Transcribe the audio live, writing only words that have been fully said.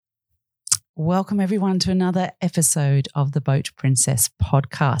Welcome everyone to another episode of the Boat Princess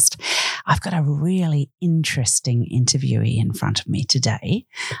podcast. I've got a really interesting interviewee in front of me today.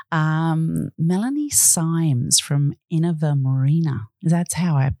 Melanie Symes from Innova Marina. That's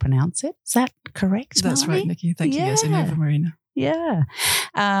how I pronounce it. Is that correct, That's Melanie? right, Nikki. Thank you. Yes, Innova Marina. Yeah.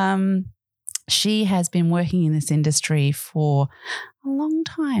 She has been working in this industry for a long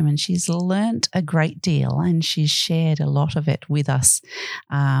time and she's learnt a great deal and she's shared a lot of it with us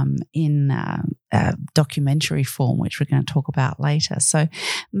in documentary form, which we're going to talk about later. So,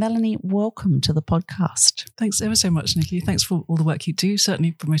 Melanie, welcome to the podcast. Thanks ever so much, Nikki. Thanks for all the work you do.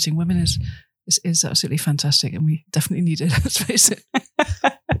 Certainly promoting women is absolutely fantastic and we definitely need it, let's face it.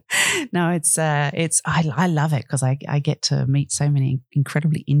 No, I love it because I get to meet so many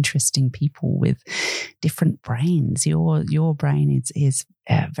incredibly interesting people with different brains. Your brain is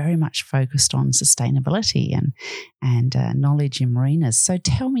very much focused on sustainability and knowledge in marinas. So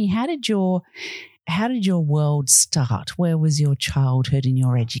tell me, how did your world start? Where was your childhood and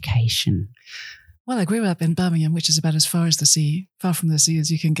your education? Well, I grew up in Birmingham, which is about as far from the sea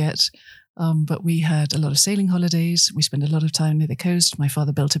as you can get. But we had a lot of sailing holidays. We spent a lot of time near the coast. My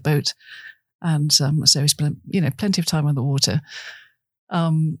father built a boat. And so we spent, plenty of time on the water.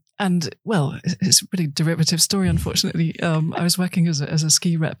 And, well, it's a pretty derivative story, unfortunately. I was working as a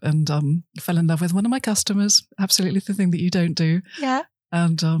ski rep and fell in love with one of my customers. Absolutely the thing that you don't do. Yeah.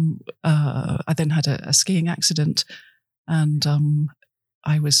 And I then had a skiing accident. And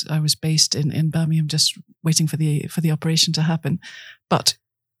I was based in Birmingham just waiting for the operation to happen. But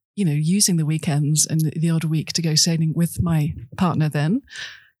using the weekends and the odd week to go sailing with my partner then.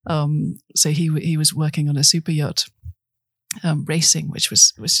 So he was working on a super yacht racing, which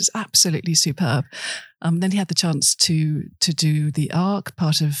was just absolutely superb. Then he had the chance to do the ARC,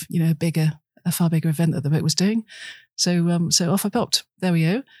 part of a far bigger event that the boat was doing. So off I popped. There we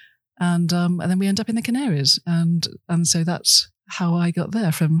go. And then we end up in the Canaries, and so that's how I got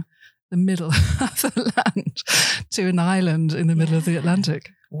there, from the middle of the land to an island in the middle of the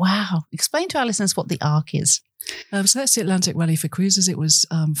Atlantic. Wow. Explain to our listeners what the ARC is. So that's the Atlantic Rally for Cruises. It was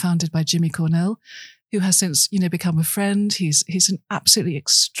founded by Jimmy Cornell, who has since, become a friend. He's an absolutely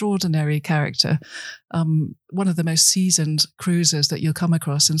extraordinary character, one of the most seasoned cruisers that you'll come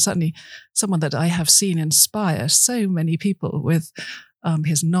across, and certainly someone that I have seen inspire so many people with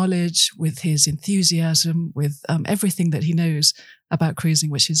his knowledge, with his enthusiasm, with everything that he knows about cruising,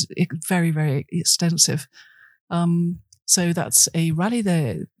 which is very, very extensive. So that's a rally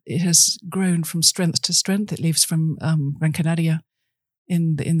there. It has grown from strength to strength. It leaves from Gran Canaria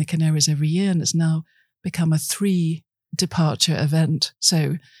in the Canaries every year, and it's now become a 3-departure event.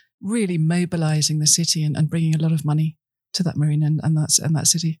 So really mobilizing the city and bringing a lot of money to that marina and that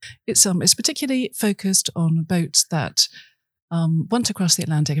city. It's particularly focused on boats that want to cross the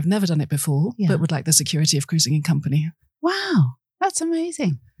Atlantic, have never done it before, but would like the security of cruising in company. Wow, that's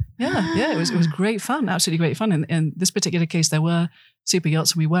amazing. Yeah, it was great fun, absolutely great fun. In this particular case, there were super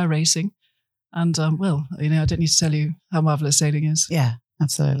yachts and we were racing. And, I don't need to tell you how marvelous sailing is. Yeah,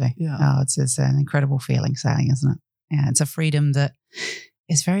 absolutely. Yeah. Oh, it's an incredible feeling, sailing, isn't it? Yeah, it's a freedom that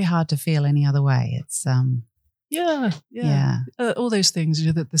is very hard to feel any other way. It's all those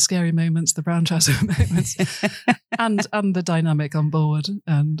things, the scary moments, the brown trouser moments, and the dynamic on board,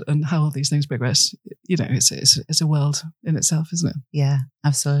 and how all these things progress. It's a world in itself, isn't it? Yeah,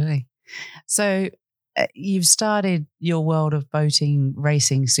 absolutely. So you've started your world of boating,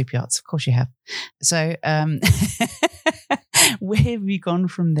 racing, super yachts. Of course you have. So where have you gone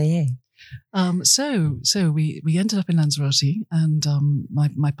from there? So we ended up in Lanzarote, and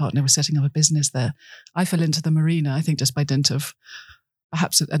my partner was setting up a business there. I fell into the marina, I think, just by dint of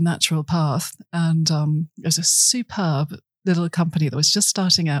perhaps a natural path, and it was a superb little company that was just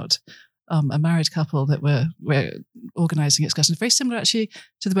starting out. A married couple that were organising excursions, very similar actually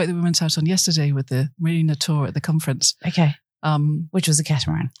to the boat that we went out on yesterday with the marina tour at the conference. Okay, which was a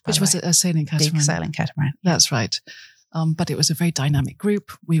catamaran, which was a sailing catamaran, big sailing catamaran. That's right. But it was a very dynamic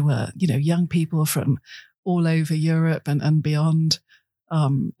group. We were, young people from all over Europe and beyond,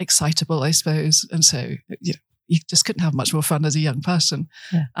 excitable, I suppose. And so, you just couldn't have much more fun as a young person.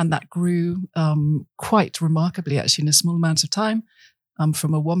 Yeah. And that grew quite remarkably, actually, in a small amount of time,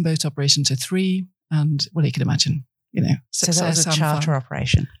 from a 1-boat operation to 3. And, well, you can imagine, So that was a charter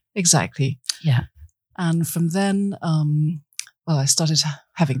operation. Exactly. Yeah. And from then, I started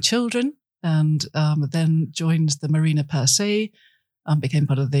having children. And then joined the marina per se, became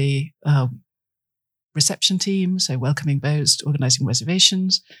part of the reception team, so welcoming boats, organising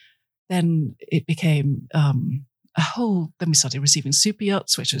reservations. Then it became then we started receiving super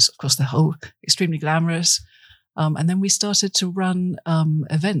yachts, which was, of course, the whole extremely glamorous. And then we started to run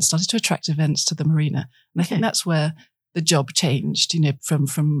events, started to attract events to the marina. And I think that's where the job changed,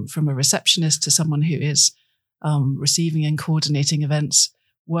 from a receptionist to someone who is receiving and coordinating events,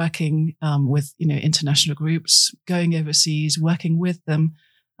 working with, international groups, going overseas, working with them,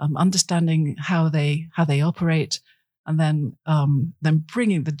 understanding how they operate, and then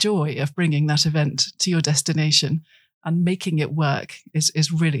bringing the joy of bringing that event to your destination and making it work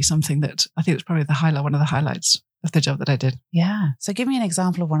is really something that I think it's probably one of the highlights of the job that I did. Yeah. So give me an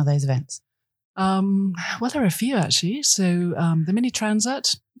example of one of those events. Well, there are a few actually. So the Mini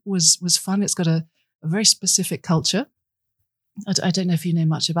Transat was fun. It's got a very specific culture. I don't know if you know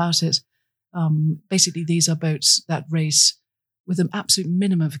much about it. Basically, these are boats that race with an absolute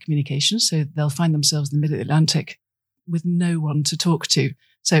minimum of communication. So they'll find themselves in the mid-Atlantic with no one to talk to.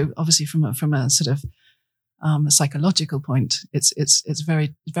 So obviously from a sort of a psychological point, it's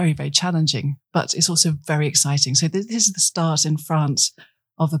very, very, very challenging, but it's also very exciting. So this is the start in France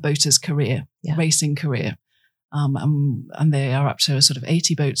of a boater's career, racing career. And they are up to a sort of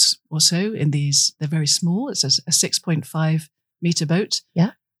 80 boats or so in these. They're very small. It's a 6.5 meter boat.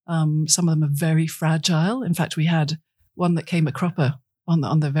 Yeah. Some of them are very fragile. In fact, we had one that came a cropper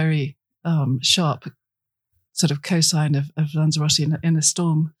on the very sharp sort of coastline of Lanzarote in a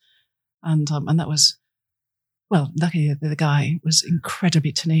storm. And that was, well, luckily the guy was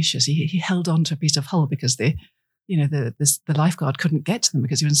incredibly tenacious. He held on to a piece of hull because the lifeguard couldn't get to them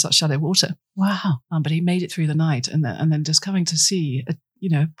because he was in such shallow water. Wow. But he made it through the night, and then just coming to see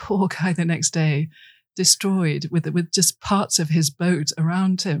a poor guy the next day destroyed with just parts of his boat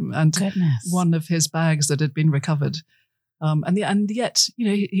around him and one of his bags that had been recovered. And yet,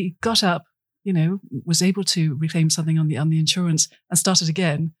 he got up, was able to reclaim something on the insurance and started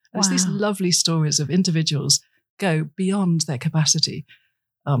again. And it's these lovely stories of individuals go beyond their capacity.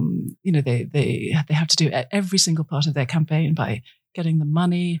 They have to do every single part of their campaign by getting the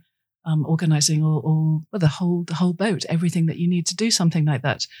money, organizing all the whole boat, everything that you need to do something like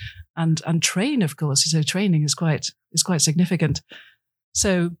that, and train, of course. So training is quite significant.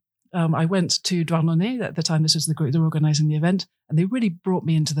 So I went to Douarnenez at the time. This was the group that were organizing the event, and they really brought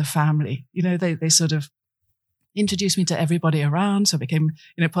me into the family. They sort of introduced me to everybody around, so I became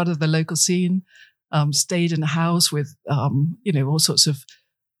part of the local scene. Stayed in a house with all sorts of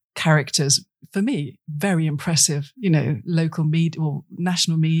characters. For me, very impressive, local media or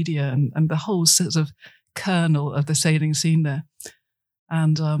national media and the whole sort of kernel of the sailing scene there.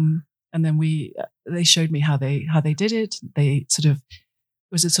 And then they showed me how they did it. It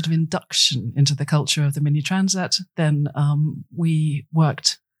was a sort of induction into the culture of the Mini Transat. Then we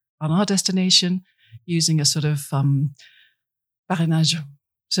worked on our destination using a sort of parrainage.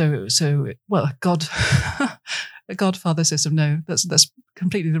 So a godfather system. No, that's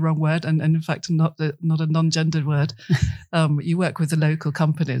completely the wrong word, and in fact not a non-gendered word. You work with the local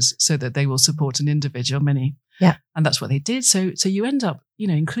companies so that they will support an individual Mini. Yeah, and that's what they did. So you end up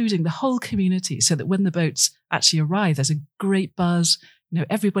including the whole community, so that when the boats actually arrive, there's a great buzz.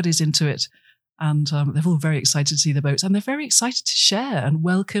 Everybody's into it, and they're all very excited to see the boats, and they're very excited to share and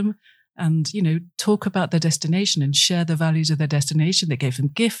welcome and talk about their destination and share the values of their destination. They gave them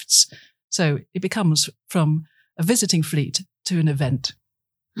gifts, so it becomes from a visiting fleet to an event.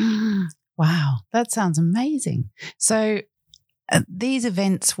 Wow, that sounds amazing. So these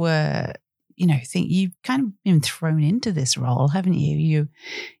events were, you've kind of been thrown into this role, haven't you?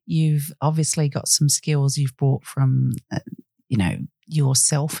 You've obviously got some skills you've brought from,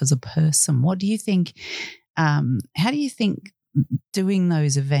 yourself as a person. What do you think? How do you think doing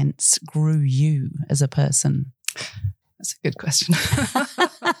those events grew you as a person? That's a good question.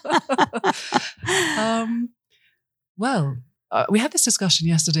 We had this discussion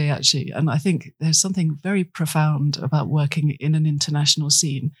yesterday, actually, and I think there's something very profound about working in an international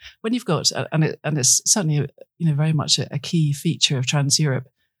scene when you've got, and it's certainly very much a key feature of Trans-Europe.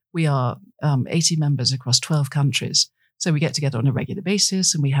 We are 80 members across 12 countries, so we get together on a regular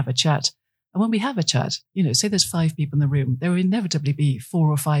basis and we have a chat. And when we have a chat, say there's 5 people in the room, there will inevitably be 4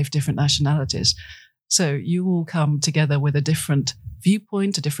 or 5 different nationalities. So you all come together with a different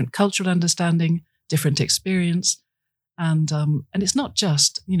viewpoint, a different cultural understanding, different experience. And it's not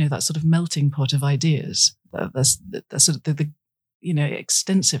just, that sort of melting pot of ideas, that's sort of the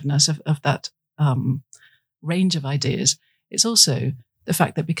extensiveness of that range of ideas. It's also the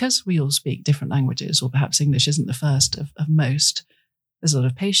fact that because we all speak different languages, or perhaps English isn't the first of most, there's a lot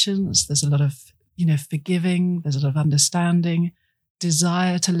of patience, there's a lot of, forgiving, there's a lot of understanding,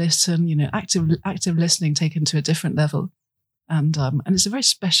 desire to listen, active listening taken to a different level. And it's a very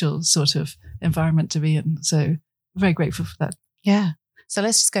special sort of environment to be in. So very grateful for that. Yeah. So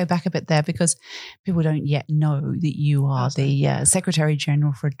let's just go back a bit there, because people don't yet know that you are the Secretary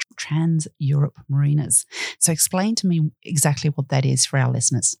General for Trans Europe Marinas. So explain to me exactly what that is for our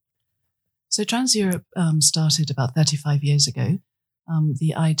listeners. So Trans Europe started about 35 years ago.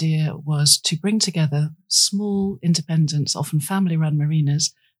 The idea was to bring together small, independent, often family-run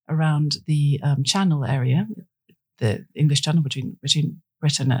marinas around the Channel area, the English Channel between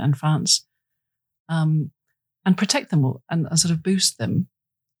Britain and France, and protect them all and sort of boost them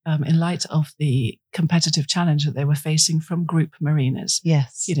in light of the competitive challenge that they were facing from group marinas.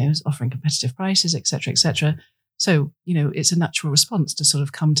 Yes. Offering competitive prices, et cetera, et cetera. So, it's a natural response to sort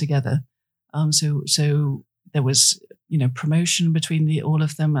of come together. So there was, promotion between all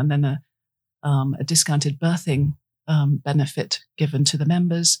of them, and then a discounted berthing benefit given to the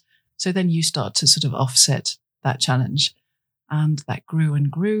members. So then you start to sort of offset that challenge. And that grew and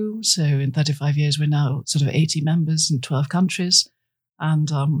grew. So in 35 years, we're now sort of 80 members in 12 countries.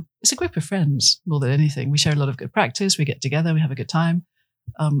 And it's a group of friends more than anything. We share a lot of good practice. We get together. We have a good time.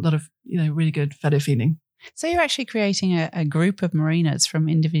 A lot of, really good fellow feeling. So you're actually creating a group of marinas from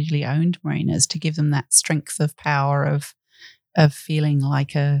individually owned marinas to give them that strength of power of feeling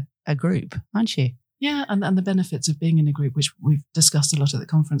like a group, aren't you? Yeah, and the benefits of being in a group, which we've discussed a lot at the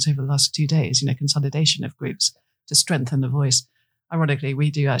conference over the last 2 days, consolidation of groups to strengthen the voice. Ironically, we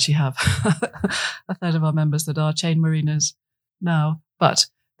do actually have a third of our members that are chain marinas now, but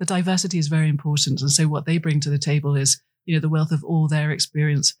the diversity is very important. And so what they bring to the table is, the wealth of all their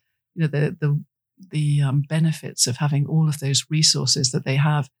experience, the benefits of having all of those resources that they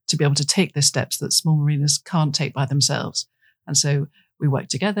have to be able to take the steps that small marinas can't take by themselves. And so we work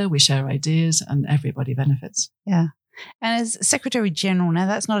together, we share ideas, and everybody benefits. Yeah. And as Secretary General, now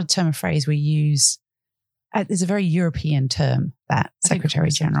that's not a term of phrase we use. It's a very European term, that Secretary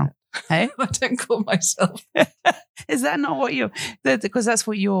General. Hey? I don't call myself. Is that not what because that's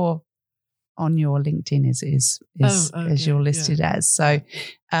what you're on your LinkedIn is you're listed as. So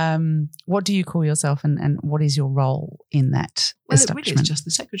what do you call yourself, and what is your role in that establishment? It really is just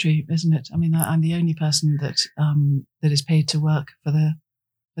the secretary, isn't it? I mean, I'm the only person that is paid to work for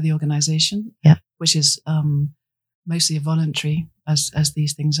the organisation, which is mostly voluntary, as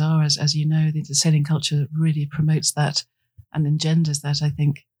these things are. As you know, the sailing culture really promotes that and engenders that, I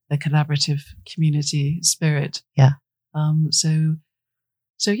think, the collaborative community spirit. Yeah.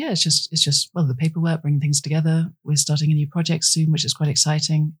 So yeah, it's just the paperwork, bringing things together. We're starting a new project soon, which is quite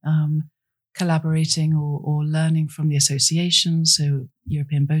exciting. Collaborating or learning from the associations, so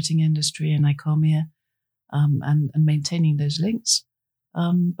European Boating Industry and ICOMIA, and maintaining those links.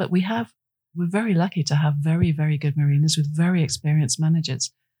 But we're very lucky to have very, very good marinas with very experienced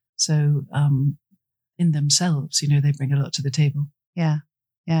managers. So in themselves, they bring a lot to the table. Yeah.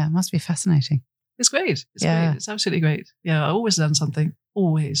 Yeah, it must be fascinating. It's great. It's great. It's absolutely great. Yeah, I always learn something,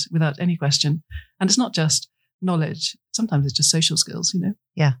 always, without any question. And it's not just knowledge. Sometimes it's just social skills,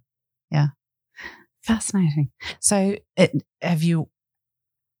 Yeah, yeah. Fascinating. So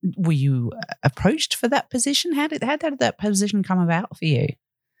were you approached for that position? How did that position come about for you? I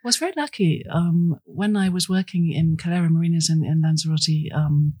was very lucky. When I was working in Calera Marinas in Lanzarote,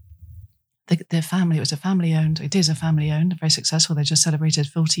 their family, it is a family owned, very successful. They just celebrated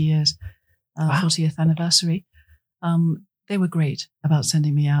 40 years, 40th anniversary. They were great about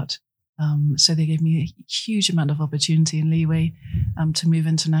sending me out. So they gave me a huge amount of opportunity and leeway to move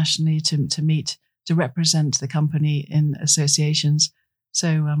internationally, to meet, to represent the company in associations. So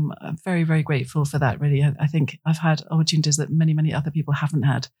I'm very, very grateful for that, really. I think I've had opportunities that many, many other people haven't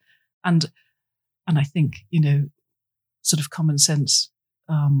had. And I think, sort of common sense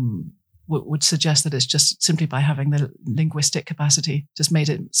would suggest that it's just simply by having the linguistic capacity just made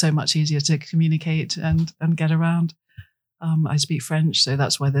it so much easier to communicate and get around. I speak French, so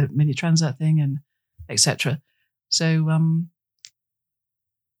that's why the mini transat thing and etc. So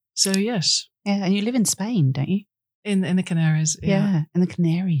yes. Yeah, and you live in Spain, don't you? In the Canaries. Yeah, in the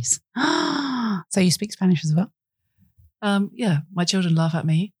Canaries. So you speak Spanish as well? Yeah, my children laugh at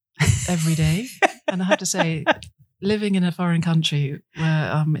me every day. And I have to say, living in a foreign country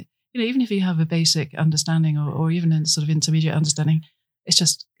where, even if you have a basic understanding or even a sort of intermediate understanding, it's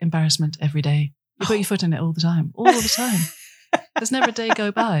just embarrassment every day. You put your foot in it all the time. There's never a day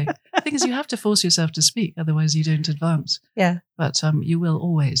go by. The thing is, you have to force yourself to speak, otherwise you don't advance. Yeah. But you will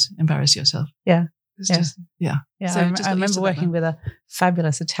always embarrass yourself. Yeah. Yeah. So I remember working with a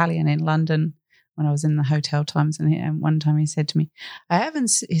fabulous Italian in London when I was in the hotel times, and one time he said to me, "I haven't."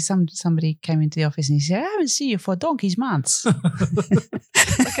 Somebody came into the office and he said, "I haven't seen you for donkey's months."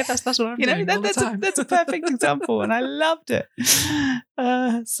 Okay, that's what I'm doing all the time. That's a perfect example, and I loved it.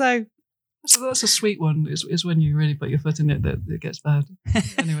 So So that's a sweet one. Is when you really put your foot in it that it gets bad.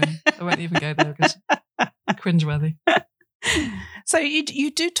 Anyway, I won't even go there because it's cringeworthy. So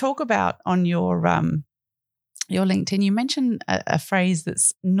you do talk about on your LinkedIn. You mentioned a phrase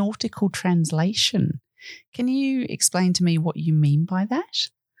that's nautical translation. Can you explain to me what you mean by that?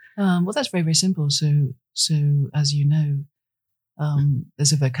 Well, that's very, very simple. So as you know,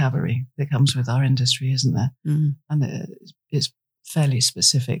 there's a vocabulary that comes with our industry, isn't there? Mm. And it's fairly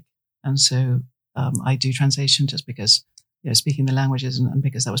specific. And so I do translation just because, speaking the languages and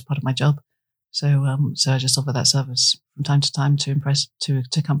because that was part of my job. So I just offer that service from time to time to impress to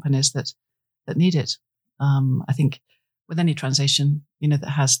companies that need it. I think with any translation, that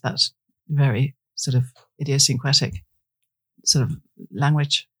has that very sort of idiosyncratic sort of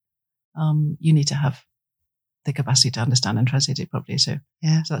language, you need to have the capacity to understand and translate it properly. So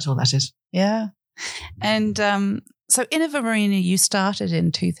that's all that is. Yeah. And so Innova Marina, you started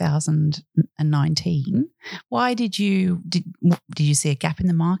in 2019. Why did you see a gap in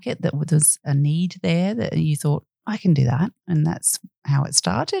the market, that was a need there that you thought, I can do that, and that's how it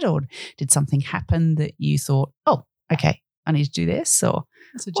started? Or did something happen that you thought, oh, okay, I need to do this? Or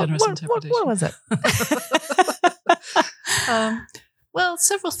that's a generous interpretation. What was it? Well,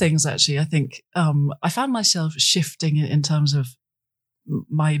 several things actually. I think I found myself shifting in terms of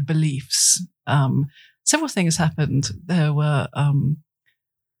my beliefs. Several things happened. There were,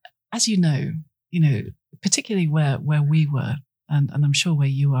 as you know, particularly where we were, and I'm sure where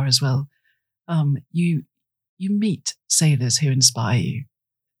you are as well. You meet sailors who inspire you.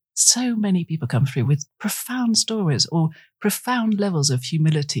 So many people come through with profound stories or profound levels of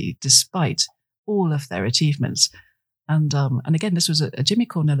humility despite all of their achievements. And again, this was a Jimmy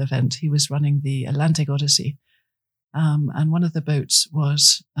Cornell event. He was running the Atlantic Odyssey. And one of the boats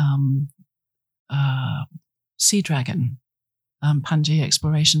was Sea Dragon, Pangaea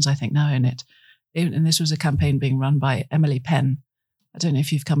Explorations, I think, now in it. And this was a campaign being run by Emily Penn. I don't know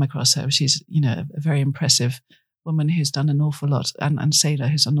if you've come across her. She's, a very impressive woman who's done an awful lot, and sailor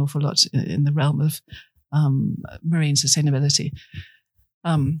who's done an awful lot in the realm of marine sustainability.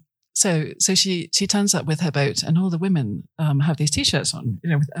 So she turns up with her boat, and all the women have these T-shirts on,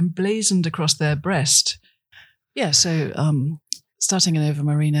 emblazoned across their breast. Yeah, so starting in Innova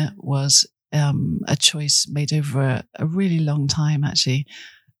Marina was a choice made over a really long time, actually.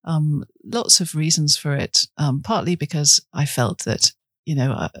 Lots of reasons for it, partly because I felt that,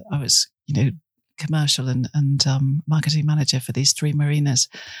 I was, commercial and marketing manager for these 3 marinas.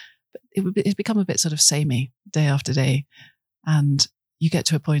 But it's become a bit sort of samey day after day. And you get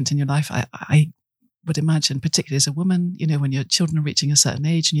to a point in your life, I would imagine, particularly as a woman, when your children are reaching a certain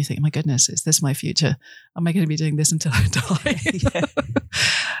age and you think, my goodness, is this my future? Am I going to be doing this until I die?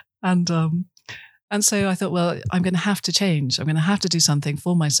 And so I thought, well, I'm going to have to change. I'm going to have to do something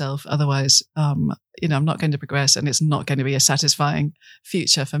for myself. Otherwise, I'm not going to progress, and it's not going to be a satisfying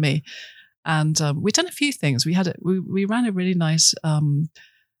future for me. And we've done a few things. We ran a really nice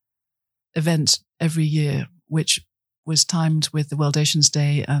event every year, which was timed with the World Oceans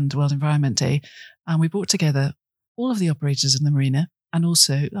Day and World Environment Day. And we brought together all of the operators in the marina and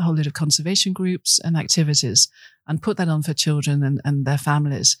also a whole load of conservation groups and activities, and put that on for children and their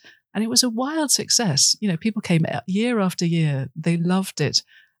families. And it was a wild success. People came year after year. They loved it.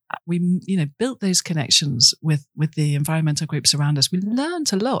 We, built those connections with the environmental groups around us. We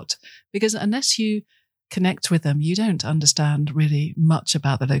learned a lot, because unless you connect with them, you don't understand really much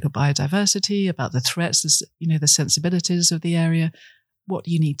about the local biodiversity, about the threats, the sensibilities of the area, what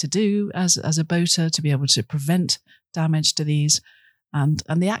you need to do as a boater to be able to prevent damage to these, and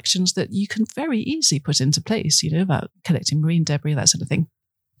the actions that you can very easily put into place, about collecting marine debris, that sort of thing.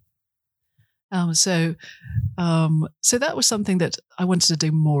 So that was something that I wanted to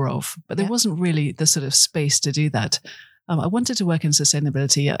do more of, but there wasn't really the sort of space to do that. I wanted to work in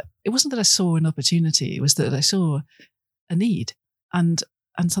sustainability. It wasn't that I saw an opportunity; it was that I saw a need and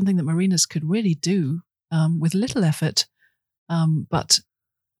something that marinas could really do with little effort, but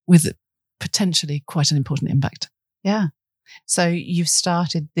with potentially quite an important impact. Yeah. So you've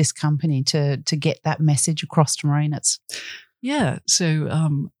started this company to get that message across to marinas. Yeah. So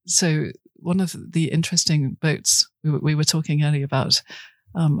one of the interesting boats, we were talking earlier about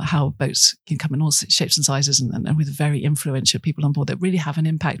how boats can come in all shapes and sizes and with very influential people on board that really have an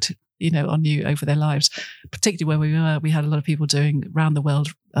impact, on you over their lives. Particularly where we were, we had a lot of people doing round the world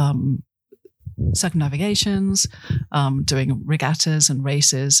circumnavigations, doing regattas and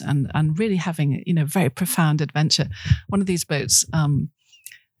races, and really having, very profound adventure. One of these boats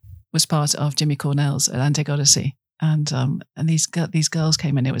was part of Jimmy Cornell's Atlantic Odyssey. And these girls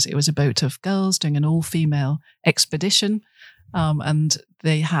came in. It was a boat of girls doing an all-female expedition, And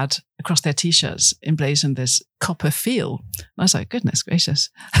they had across their t-shirts emblazoned this copper feel. And I was like, goodness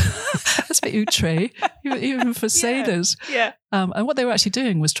gracious, that's a bit outre, even for sailors. Yeah. And what they were actually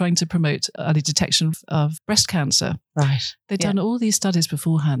doing was trying to promote early detection of breast cancer. Right. They'd done all these studies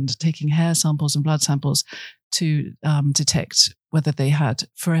beforehand, taking hair samples and blood samples to detect whether they had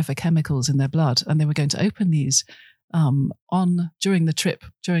forever chemicals in their blood. And they were going to open these during the trip,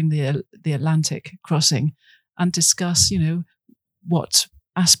 during the Atlantic crossing, and discuss, what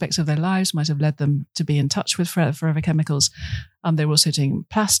aspects of their lives might have led them to be in touch with forever chemicals. They were also doing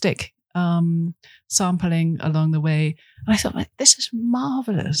plastic sampling along the way. And I thought, this is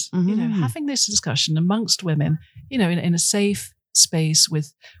marvelous. Mm-hmm. Having this discussion amongst women, in a safe space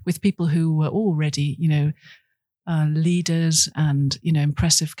with people who were already, leaders and,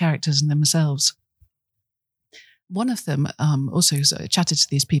 impressive characters in themselves. One of them also chatted to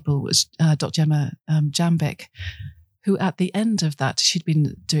these people was Dr. Gemma Jambeck, who at the end of that, she'd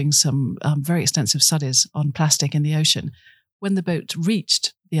been doing some very extensive studies on plastic in the ocean. When the boat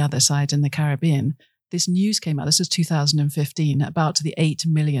reached the other side in the Caribbean, this news came out, this was 2015, about the 8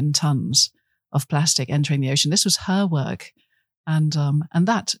 million tons of plastic entering the ocean. This was her work. And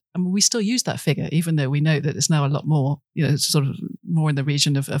that, we still use that figure, even though we know that it's now a lot more, sort of more in the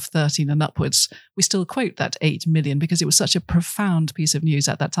region of 13 and upwards. We still quote that 8 million because it was such a profound piece of news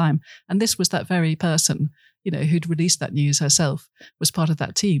at that time. And this was that very person, who'd released that news herself, was part of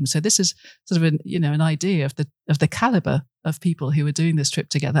that team. So this is sort of an idea of the caliber of people who were doing this trip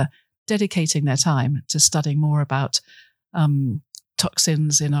together, dedicating their time to studying more about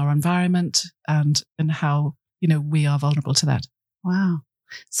toxins in our environment and how we are vulnerable to that. Wow.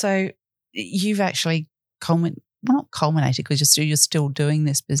 So you've actually not culminated because you're still doing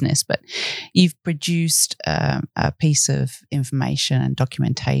this business, but you've produced a piece of information and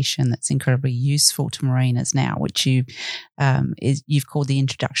documentation that's incredibly useful to mariners now, which you've called the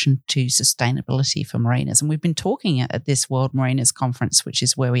Introduction to Sustainability for Mariners. And we've been talking at this World Mariners Conference, which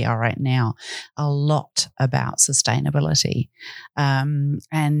is where we are right now, a lot about sustainability. And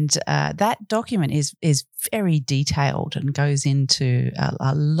that document is very detailed and goes into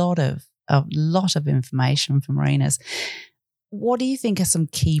a lot of information for mariners. What do you think are some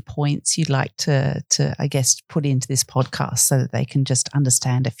key points you'd like to I guess, put into this podcast so that they can just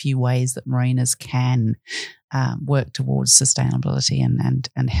understand a few ways that mariners can work towards sustainability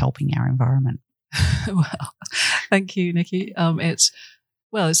and helping our environment? Well, thank you, Nikki. It's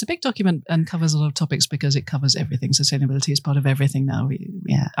a big document and covers a lot of topics because it covers everything. Sustainability is part of everything now. We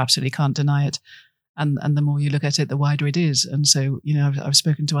absolutely can't deny it. And the more you look at it, the wider it is. And so, I've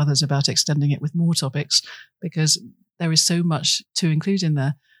spoken to others about extending it with more topics because there is so much to include in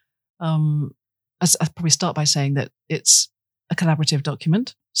there. I'd probably start by saying that it's a collaborative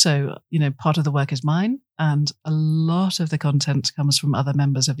document. So, part of the work is mine, and a lot of the content comes from other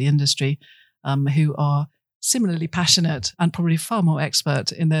members of the industry who are similarly passionate and probably far more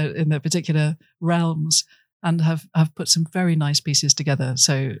expert in their particular realms, and have put some very nice pieces together.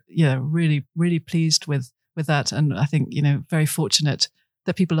 So, really, really pleased with that. And I think, very fortunate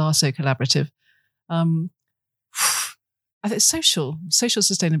that people are so collaborative. I think social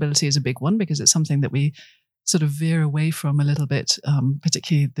sustainability is a big one because it's something that we sort of veer away from a little bit,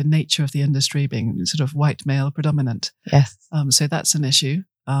 particularly the nature of the industry being sort of white male predominant. Yes. So that's an issue.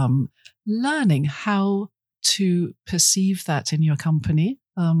 Learning how to perceive that in your company.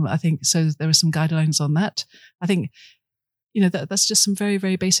 I think so. There are some guidelines on that. I think, that's just some very,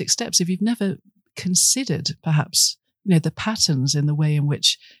 very basic steps. If you've never considered perhaps, the patterns in the way in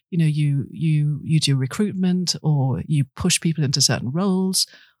which, you do recruitment or you push people into certain roles,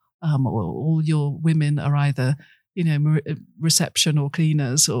 or all your women are either, reception or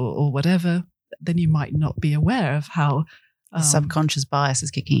cleaners or whatever, then you might not be aware of how the subconscious bias is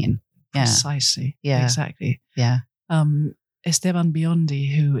kicking in. Yeah. Precisely. Yeah. Exactly. Yeah. Esteban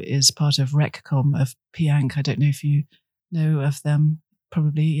Biondi, who is part of RecCom of Piank. I don't know if you know of them.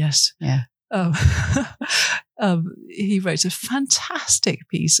 Probably, yes. Yeah. He wrote a fantastic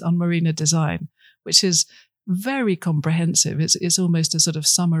piece on marina design, which is very comprehensive. It's almost a sort of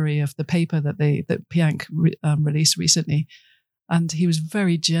summary of the paper that Piank released recently. And he was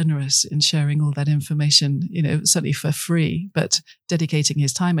very generous in sharing all that information, certainly for free, but dedicating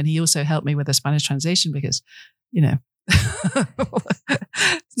his time. And he also helped me with the Spanish translation because,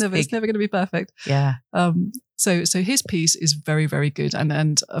 it's never going to be perfect. Yeah. So his piece is very, very good.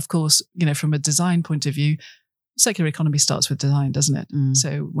 And of course, from a design point of view, circular economy starts with design, doesn't it? Mm.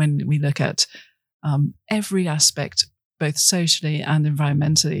 So when we look at every aspect, both socially and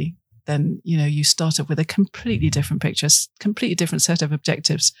environmentally, then, you start up with a completely different picture, completely different set of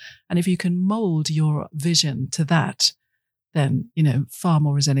objectives. And if you can mold your vision to that, then, far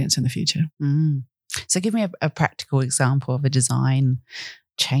more resilience in the future. So give me a practical example of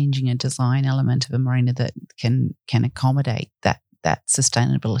changing a design element of a marina that can accommodate that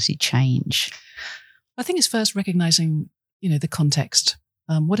sustainability change. I think it's first recognizing, the context.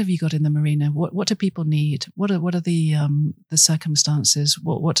 What have you got in the marina? What do people need? What are the circumstances?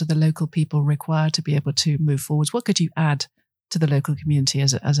 What do the local people require to be able to move forwards? What could you add to the local community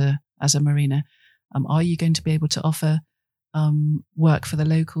as a marina? Are you going to be able to offer work for the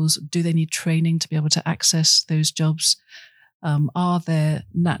locals? Do they need training to be able to access those jobs? Are there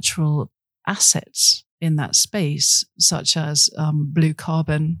natural assets in that space, such as blue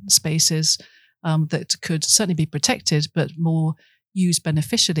carbon spaces that could certainly be protected, but more used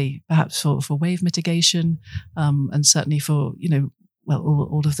beneficially, perhaps for wave mitigation, and certainly for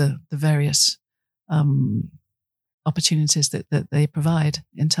all of the various opportunities that they provide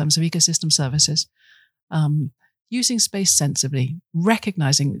in terms of ecosystem services. Using space sensibly,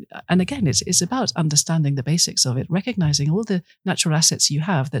 recognizing, and again, it's about understanding the basics of it, recognizing all the natural assets you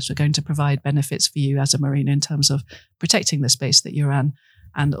have that are going to provide benefits for you as a marina in terms of protecting the space that you're in,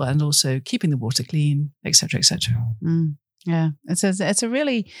 and also keeping the water clean, et cetera, et cetera. Yeah,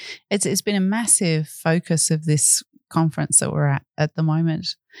 it's been a massive focus of this conference that we're at the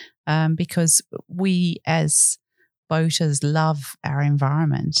moment, because we as boaters love our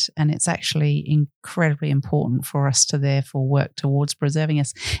environment, and it's actually incredibly important for us to therefore work towards preserving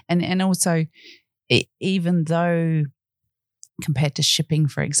us. And also, even though compared to shipping,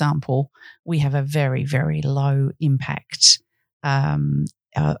 for example, we have a very, very low impact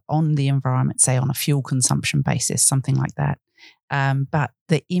on the environment, say on a fuel consumption basis, something like that. But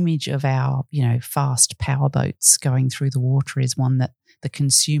the image of our, fast power boats going through the water is one that the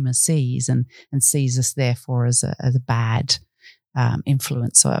consumer sees and sees us therefore as a bad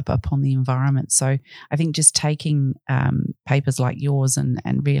influence upon the environment. So I think just taking papers like yours and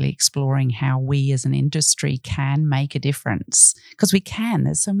really exploring how we as an industry can make a difference, because we can.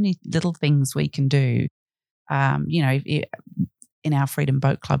 There's so many little things we can do. In our Freedom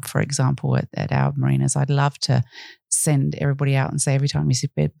Boat Club, for example, at our marinas, I'd love to send everybody out and say, every time you see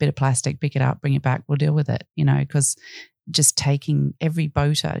a bit of plastic, pick it up, bring it back, we'll deal with it, because just taking every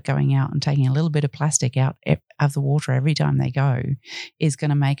boater going out and taking a little bit of plastic out of the water every time they go is going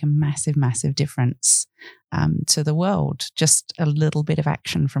to make a massive, massive difference to the world. Just a little bit of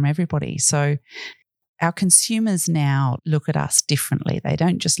action from everybody. So our consumers now look at us differently. They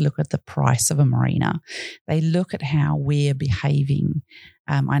don't just look at the price of a marina. They look at how we're behaving.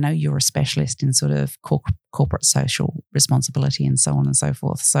 I know you're a specialist in sort of corporate social responsibility and so on and so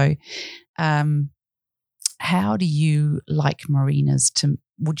forth. So how do you like marinas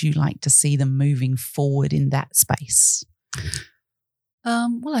would you like to see them moving forward in that space?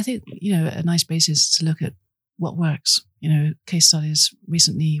 Well, I think, a nice basis to look at what works. Case studies.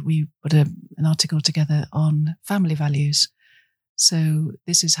 Recently, we put an article together on family values. So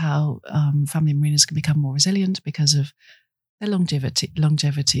this is how family marinas can become more resilient because of their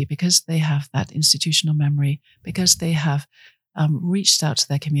longevity, because they have that institutional memory, because they have reached out to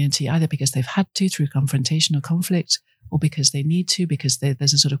their community, either because they've had to through confrontation or conflict, or because they need to, because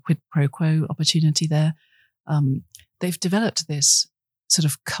there's a sort of quid pro quo opportunity there. They've developed this sort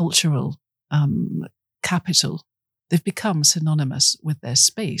of cultural capital. They've become synonymous with their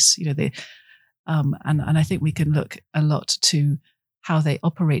space. And I think we can look a lot to how they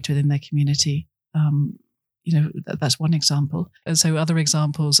operate within their community. That's one example. And so other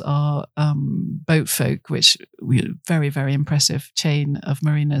examples are Boat Folk, which we very, very impressive chain of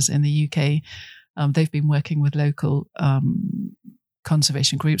marinas in the UK. They've been working with local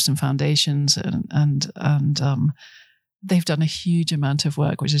conservation groups and foundations, and they've done a huge amount of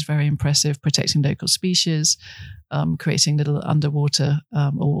work, which is very impressive, protecting local species, creating little underwater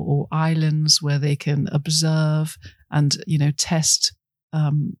or islands where they can observe and test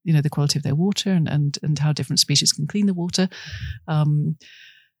the quality of their water and how different species can clean the water.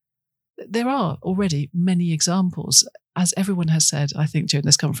 There are already many examples. As everyone has said, I think during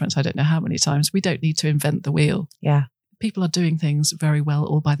this conference, I don't know how many times, we don't need to invent the wheel. Yeah. People are doing things very well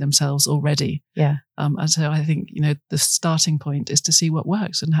all by themselves already. Yeah. And so I think, the starting point is to see what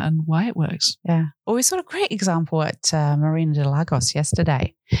works and why it works. Yeah. Well, we saw a great example at Marina de Lagos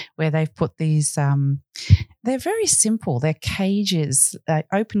yesterday, where they've put these, they're very simple. They're cages,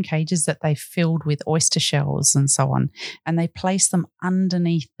 open cages that they filled with oyster shells and so on, and they place them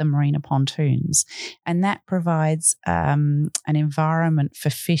underneath the marina pontoons. And that provides an environment for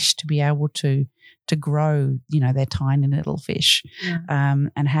fish to be able to grow, their tiny little fish,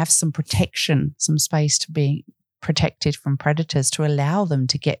 and have some protection, some space to be protected from predators to allow them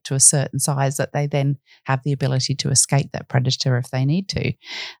to get to a certain size that they then have the ability to escape that predator if they need to.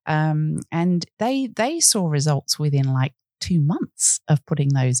 And they saw results within like 2 months of putting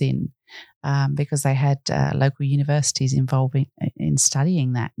those in, because they had local universities involved in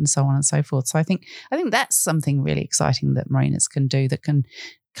studying that and so on and so forth. So I think that's something really exciting that marinas can do, that can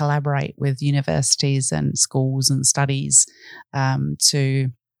collaborate with universities and schools and studies to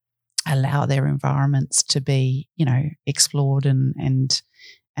allow their environments to be, explored and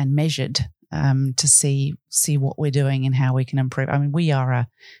measured, to see what we're doing and how we can improve. I mean, we are a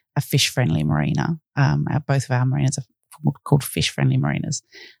fish-friendly marina. Both of our marinas are called fish-friendly marinas,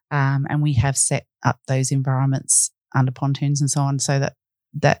 and we have set up those environments under pontoons and so on, so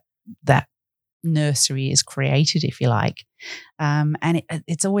that nursery is created, if you like. And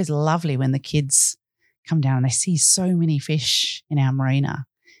it's always lovely when the kids come down and they see so many fish in our marina.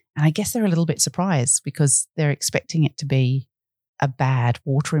 And I guess they're a little bit surprised because they're expecting it to be a bad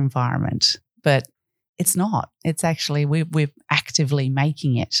water environment, but it's not. It's actually, we're actively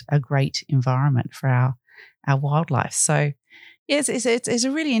making it a great environment for our wildlife. So yes, it's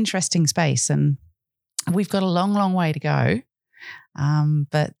a really interesting space, and we've got a long, long way to go.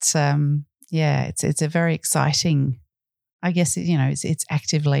 But it's a very exciting, I guess, it's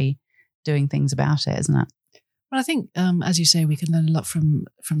actively doing things about it, isn't it? Well, I think, as you say, we can learn a lot from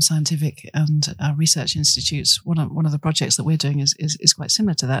scientific and research institutes. One of the projects that we're doing is quite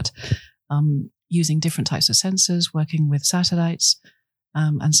similar to that, using different types of sensors, working with satellites,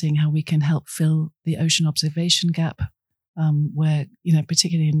 and seeing how we can help fill the ocean observation gap, where,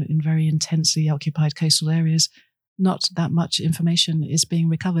 particularly in very intensely occupied coastal areas, not that much information is being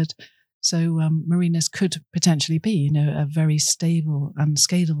recovered. So marinas could potentially be, a very stable and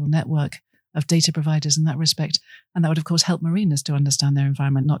scalable network of data providers in that respect. And that would, of course, help marinas to understand their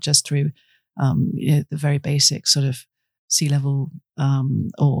environment, not just through the very basic sort of sea level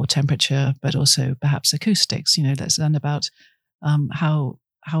or temperature, but also perhaps acoustics. Let's learn about how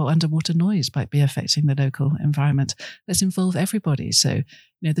underwater noise might be affecting the local environment. Let's involve everybody. So,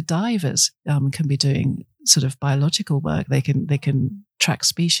 the divers can be doing sort of biological work. They can track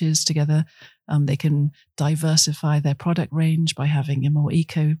species together. They can diversify their product range by having a more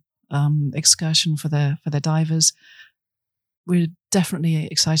eco excursion for their divers. We're definitely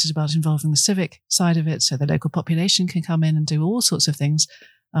excited about involving the civic side of it, so the local population can come in and do all sorts of things.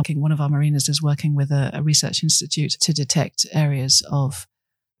 One of our marinas is working with a research institute to detect areas of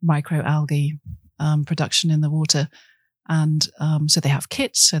microalgae production in the water. And so they have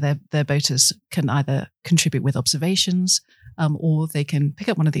kits, so their boaters can either contribute with observations, or they can pick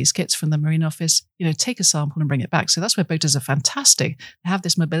up one of these kits from the marine office, take a sample and bring it back. So that's where boaters are fantastic. They have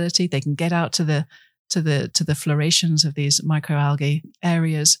this mobility. They can get out to the florations of these microalgae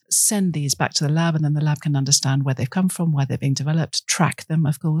areas, send these back to the lab, and then the lab can understand where they've come from, why they're being developed, track them,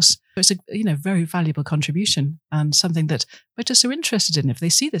 of course. So it's a very valuable contribution, and something that boaters are interested in. If they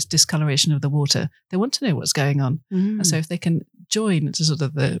see this discoloration of the water, they want to know what's going on. And so if they can join to sort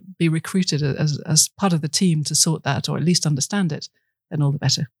of be recruited as part of the team to sort that, or at least understand it, then all the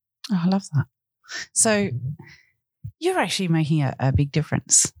better. Oh, I love that. So you're actually making a big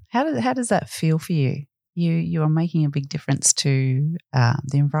difference. How does that feel for you? You are making a big difference to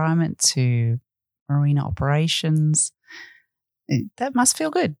the environment, to marina operations. That must feel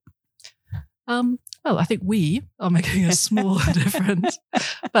good. Well, I think we are making a small difference,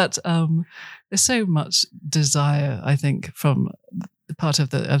 but there's so much desire, I think, from the part of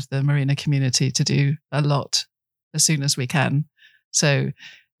the marina community to do a lot as soon as we can. So,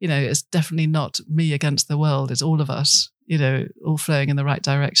 it's definitely not me against the world. It's all of us, all flowing in the right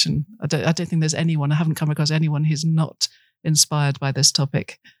direction. I don't think there's anyone. I haven't come across anyone who's not inspired by this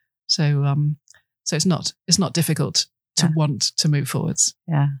topic. So it's not difficult to want to move forwards.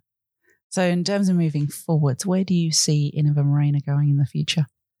 Yeah. So in terms of moving forwards, where do you see Innova Marina going in the future?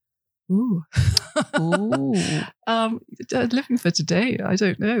 Ooh. Living for today, I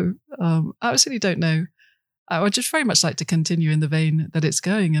don't know. I absolutely don't know. I would just very much like to continue in the vein that it's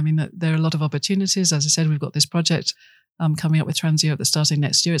going. I mean, there are a lot of opportunities. As I said, we've got this project coming up with Transeo that's starting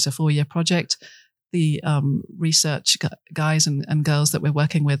next year. It's a 4-year project. The research guys and girls that we're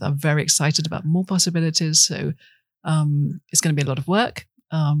working with are very excited about more possibilities. So it's going to be a lot of work.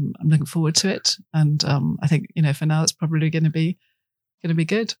 I'm looking forward to it. And I think, for now, it's probably going to be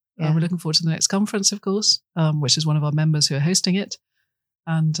good. Yeah. We're looking forward to the next conference, of course, which is one of our members who are hosting it.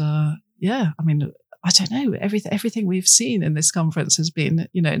 And I don't know, everything we've seen in this conference has been,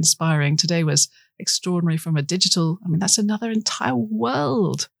 inspiring. Today was extraordinary from a digital, that's another entire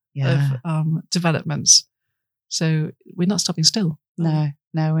world of developments. So we're not stopping still. No,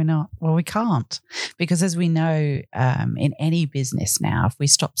 No, we're not. Well, we can't, because as we know, in any business now, if we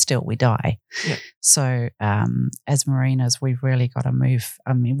stop still, we die. Yeah. So as mariners, we've really got to move.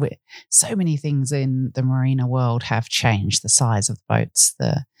 I mean, so many things in the marina world have changed: the size of the boats,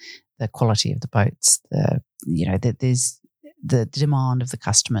 the quality of the boats, there's the demand of the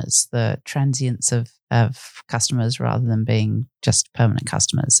customers, the transience of customers rather than being just permanent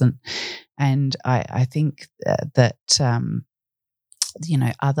customers, and I think that.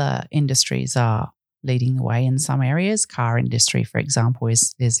 Other industries are leading the way in some areas. Car industry, for example,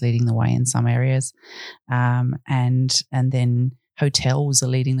 is leading the way in some areas, and then hotels are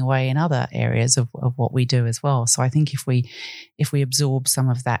leading the way in other areas of what we do as well. So I think if we absorb some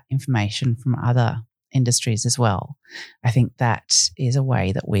of that information from other industries as well, I think that is a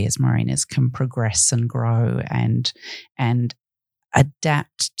way that we as mariners can progress and grow and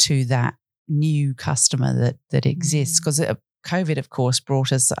adapt to that new customer that exists, because COVID, of course,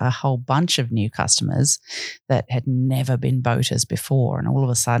 brought us a whole bunch of new customers that had never been boaters before. And all of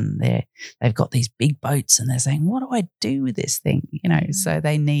a sudden they've got these big boats and they're saying, what do I do with this thing? So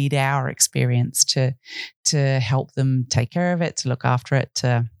they need our experience to help them take care of it, to look after it,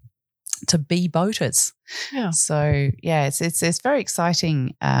 to be boaters. Yeah. So, yeah, it's very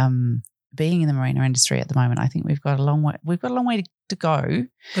exciting being in the marina industry at the moment. I think we've got a long way to go,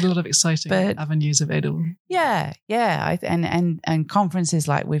 but a lot of exciting avenues available. Yeah. And conferences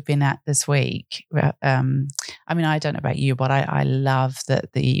like we've been at this week. I mean, I don't know about you, but I love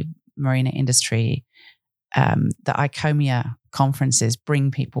that the marina industry, the ICOMIA conferences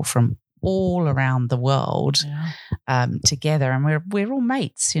bring people from all around the world together, and we're all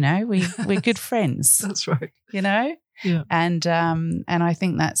mates. We're good friends. That's right. Yeah. And I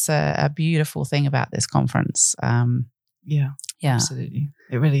think that's a beautiful thing about this conference. Yeah, absolutely.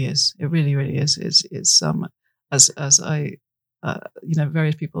 It really is. It really, really is. It's as I,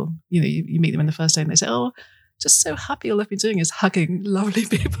 various people, you meet them in the first day and they say, oh, just so happy all I've been doing is hugging lovely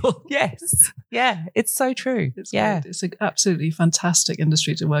people. Yes. Yeah, it's so true. It's an absolutely fantastic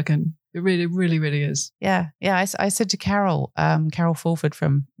industry to work in. It really, really, really is. Yeah. Yeah. I said to Carol Fulford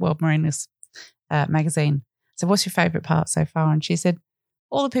from World Mariners magazine, so what's your favourite part so far? And she said,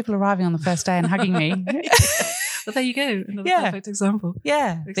 all the people arriving on the first day and hugging me. Well, there you go. Another perfect example.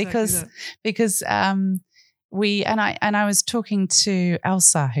 Yeah, exactly because I was talking to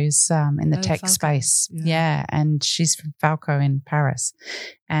Elsa, who's in the tech Falco. Space. Yeah, and she's from Falco in Paris.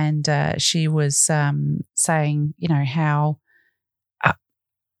 And she was saying,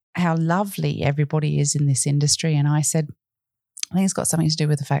 how lovely everybody is in this industry. And I said, I think it's got something to do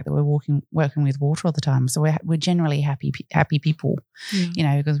with the fact that we're working with water all the time. So we're generally happy people,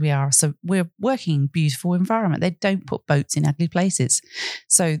 because we're working in beautiful environment. They don't put boats in ugly places.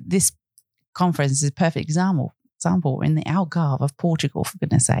 So this conference is a perfect example. We're in the Algarve of Portugal, for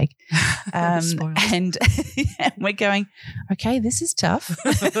goodness sake. And we're going, okay, this is tough.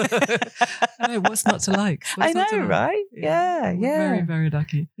 I know, what's not to like? I know, right? Yeah. We're very, very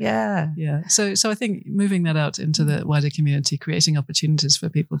lucky. Yeah. Yeah. So I think moving that out into the wider community, creating opportunities for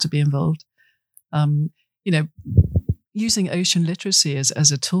people to be involved, using ocean literacy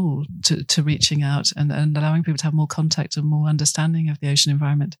as a tool to reaching out and allowing people to have more contact and more understanding of the ocean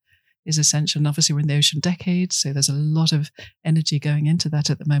environment is essential. And obviously we're in the ocean decade, so there's a lot of energy going into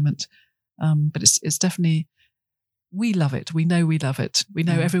that at the moment. But it's definitely, we love it. We know we love it. We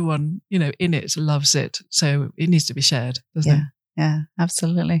know everyone, in it loves it. So it needs to be shared, doesn't it? Yeah,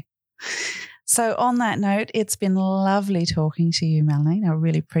 absolutely. So on that note, it's been lovely talking to you, Melanie. I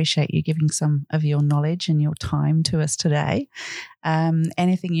really appreciate you giving some of your knowledge and your time to us today.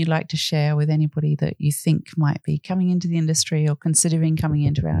 Anything you'd like to share with anybody that you think might be coming into the industry or considering coming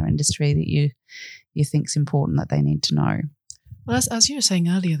into our industry that you think is important that they need to know? Well, as you were saying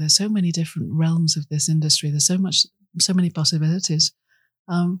earlier, there's so many different realms of this industry. There's so many possibilities.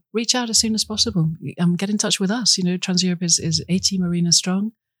 Reach out as soon as possible. Get in touch with us. TransEurope is 80 marina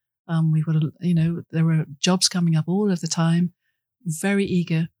strong. We've got, there are jobs coming up all of the time. Very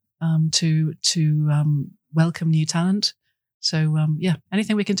eager to welcome new talent. So,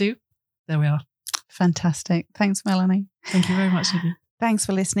 anything we can do, there we are. Fantastic. Thanks, Melanie. Thank you very much, Nikki. Thanks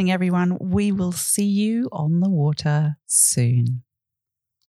for listening, everyone. We will see you on the water soon.